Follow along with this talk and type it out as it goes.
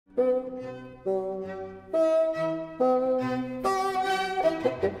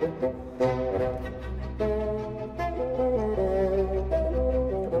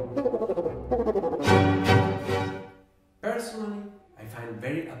Personally, I find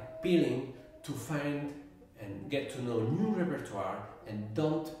very appealing to find and get to know new repertoire and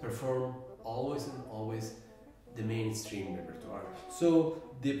don't perform always and always the mainstream repertoire. So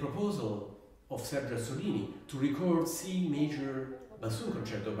the proposal of Sergio Azzolini to record C major bassoon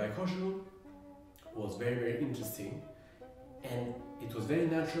concerto by Kozeluch was very, very interesting, and it was very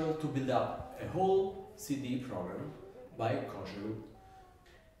natural to build up a whole CD program by Kozeluch.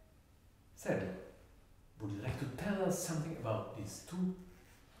 Sergio, would you like to tell us something about these two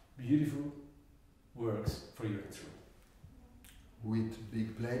beautiful works for your instrument? With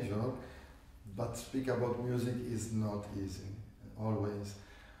big pleasure, but speak about music is not easy, always.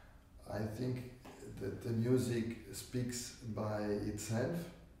 I think that the music speaks by itself,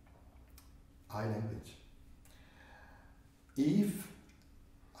 I language. If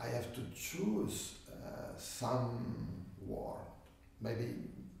I have to choose some word, maybe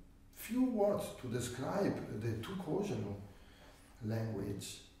few words to describe the two Kozeluch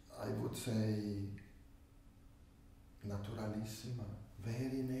language, I would say naturalissima,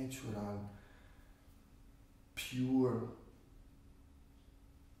 very natural, pure,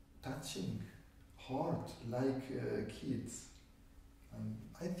 touching, heart, like kids. And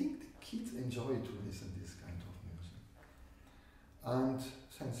I think the kids enjoy to listen this kind of music. And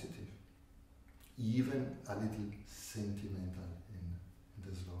sensitive, even a little sentimental in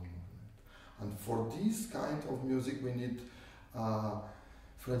the slow movement. And for this kind of music we need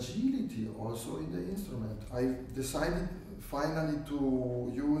fragility also in the instrument. I decided finally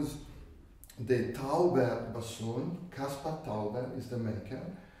to use the Tauber bassoon. Caspar Tauber is the maker,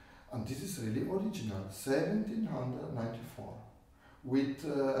 and this is really original, 1794, with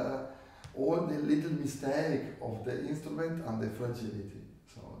all the little mistake of the instrument and the fragility.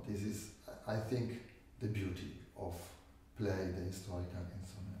 So this is, I think, the beauty of play the historical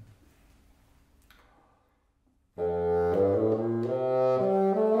instrument.